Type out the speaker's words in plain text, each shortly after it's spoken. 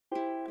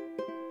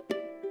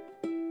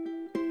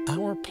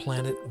Our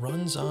planet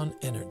runs on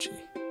energy.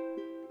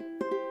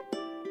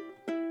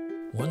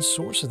 One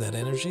source of that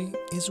energy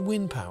is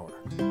wind power.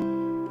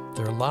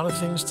 There are a lot of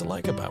things to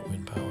like about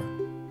wind power.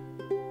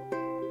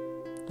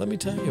 Let me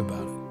tell you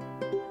about it.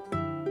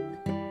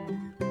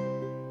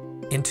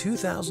 In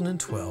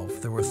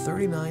 2012, there were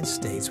 39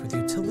 states with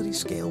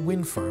utility-scale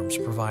wind farms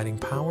providing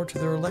power to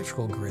their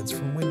electrical grids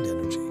from wind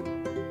energy.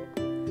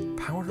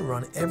 Power to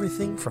run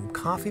everything from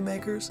coffee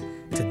makers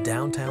to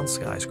downtown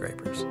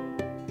skyscrapers.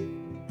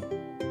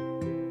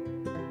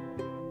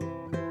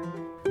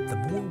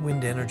 The more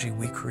wind energy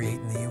we create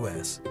in the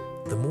U.S.,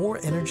 the more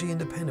energy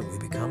independent we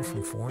become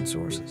from foreign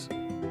sources.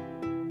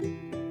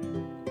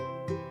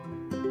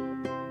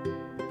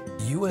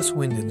 The U.S.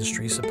 wind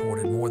industry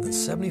supported more than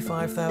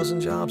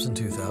 75,000 jobs in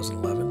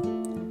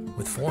 2011,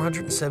 with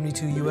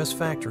 472 U.S.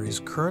 factories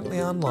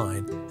currently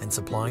online and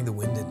supplying the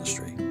wind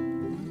industry.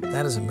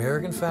 That is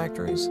American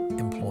factories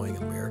employing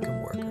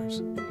American workers.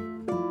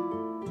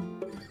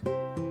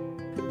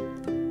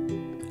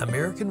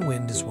 American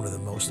wind is one of the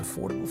most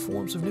affordable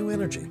forms of new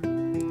energy.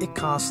 It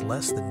costs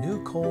less than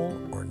new coal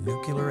or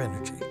nuclear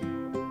energy.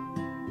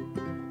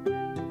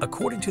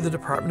 According to the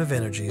Department of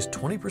Energy's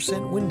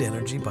 20% wind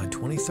energy by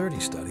 2030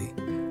 study,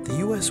 the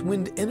U.S.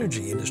 wind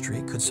energy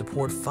industry could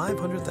support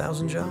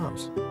 500,000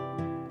 jobs.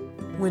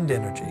 Wind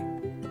energy,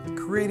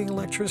 creating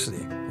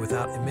electricity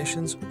without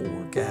emissions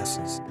or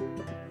gases.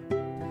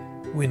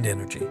 Wind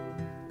energy,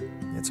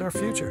 it's our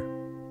future.